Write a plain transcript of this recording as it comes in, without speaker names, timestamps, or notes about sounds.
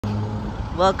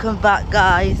Welcome back,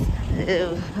 guys,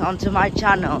 onto my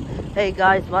channel. Hey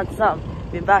guys, what's up?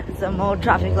 We're back with some more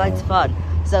traffic lights fun.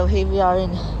 So here we are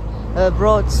in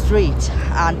Broad Street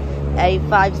and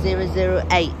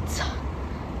A5008.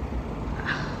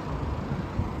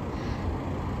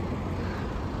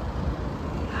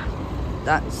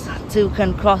 That's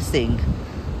Toucan crossing.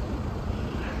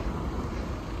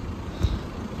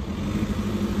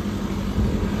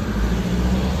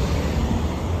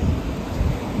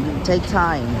 Take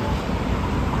time.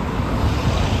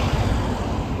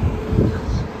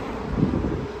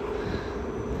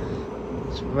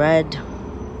 It's red,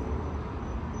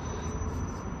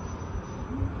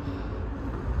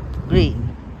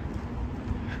 green.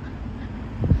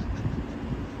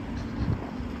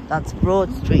 That's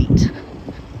Broad Street.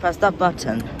 Press that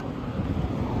button.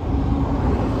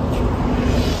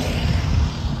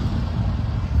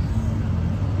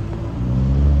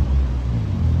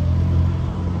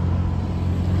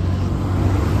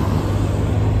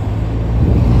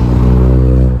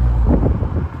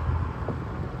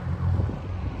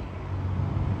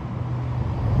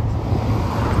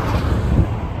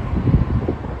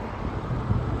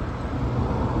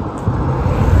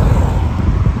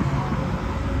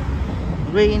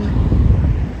 Green,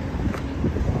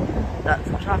 that's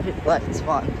the traffic lights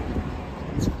one.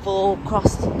 It's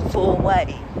four-way.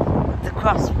 It's a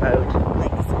crossroad,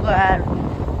 like a square.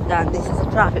 Then this is a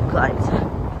traffic light.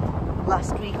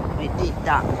 Last week we did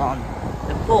that one.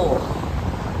 Before,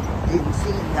 didn't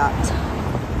see that.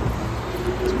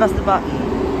 Just press the button.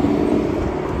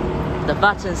 The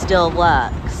button still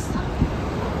works.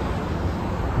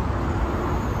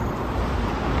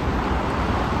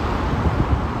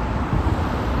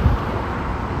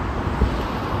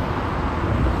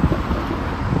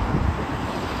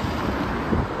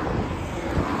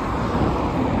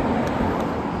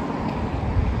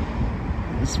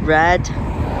 It's red.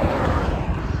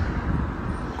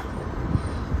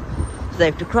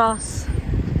 Safe to cross.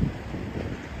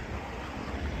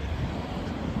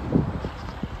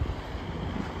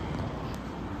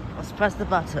 Let's press the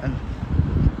button.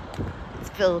 It's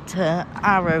filter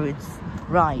arrow, it's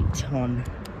right on.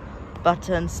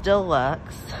 Button still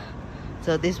works.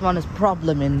 So this one is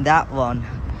problem in that one.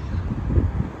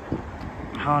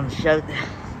 I want to show the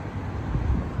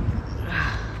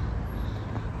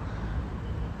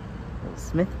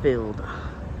Smithfield,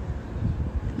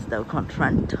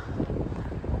 Stoke-on-Trent.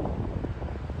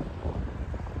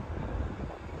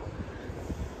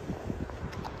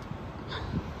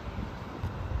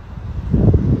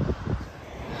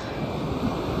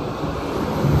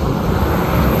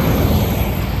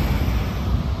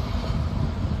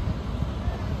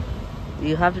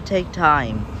 You have to take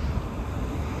time.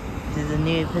 This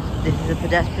is a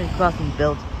pedestrian crossing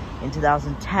built in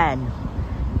 2010.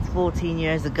 It's 14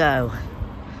 years ago.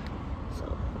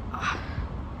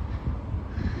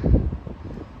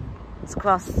 Let's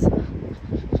cross.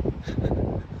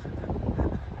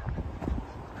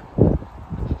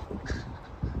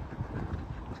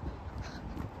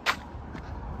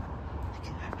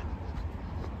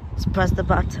 Let's press the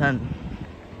button.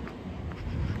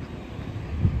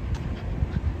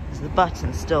 Does the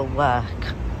button still work?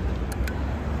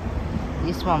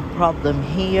 This one problem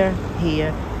here,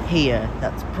 here, here.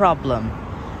 That's problem.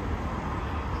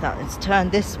 That it's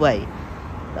turned this way.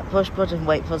 That push button,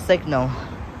 wait for signal.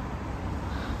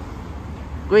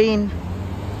 Green.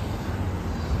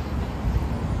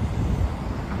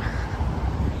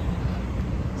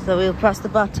 So we'll press the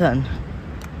button.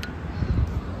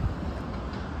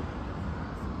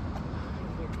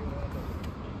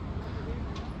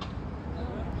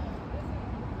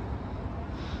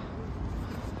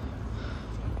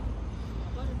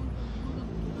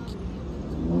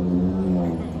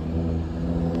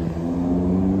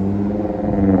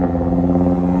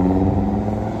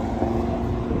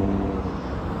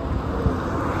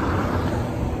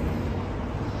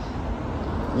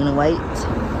 I'm gonna wait.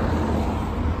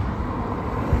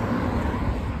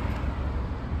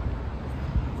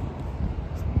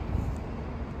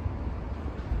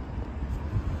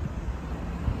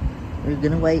 We're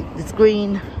gonna wait. It's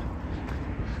green.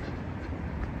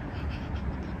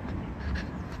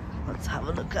 Let's have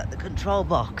a look at the control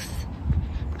box.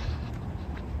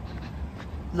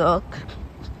 Look,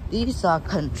 these are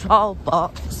control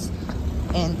box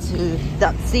into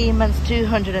that SIEMENS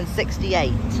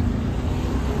 268.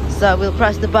 So we'll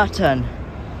press the button.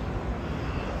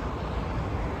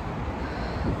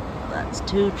 That's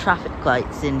 2 traffic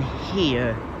lights in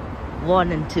here.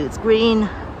 1 and 2. It's green.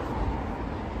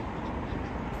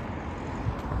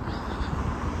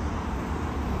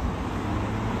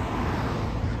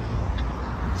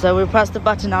 So we press the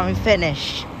button and we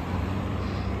finish.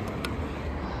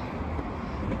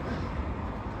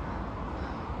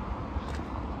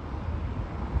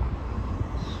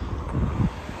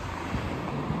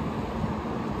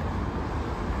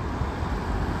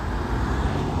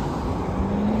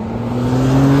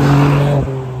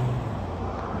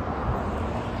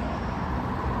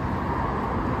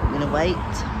 I'm gonna wait.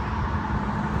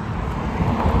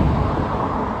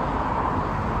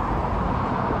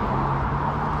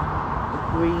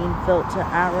 Green filter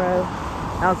arrow.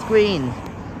 Now it's green.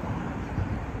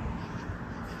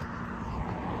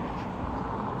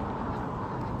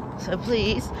 So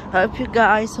please, hope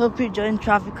you join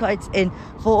traffic lights in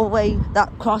four-way,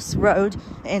 that crossroad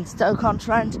in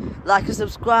Stoke-on-Trent. Like and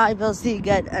subscribe, I'll see you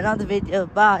again another video.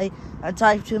 Bye. And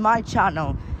type to my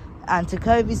channel and to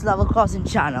Kobe's level crossing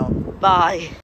channel. Bye.